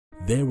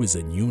There is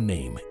a new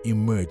name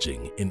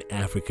emerging in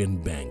African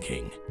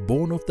banking,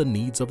 born of the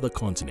needs of the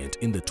continent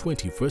in the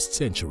 21st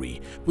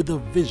century with a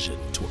vision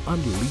to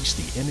unleash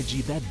the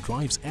energy that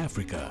drives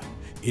Africa.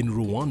 In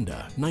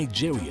Rwanda,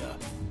 Nigeria,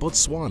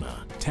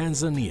 Botswana,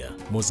 Tanzania,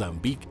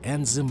 Mozambique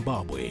and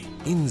Zimbabwe.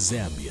 In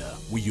Zambia,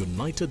 we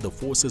united the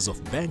forces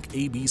of Bank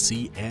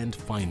ABC and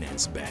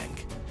Finance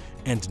Bank.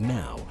 And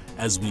now,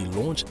 as we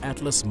launch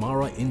Atlas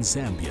Mara in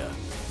Zambia,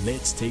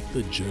 let's take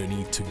the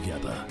journey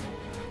together.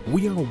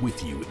 We are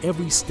with you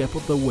every step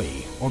of the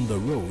way on the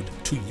road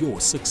to your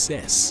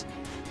success.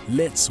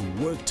 Let's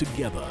work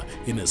together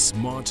in a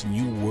smart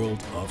new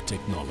world of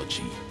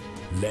technology.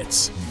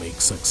 Let's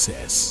make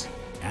success.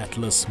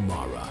 Atlas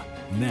Mara,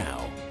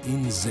 now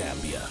in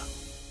Zambia.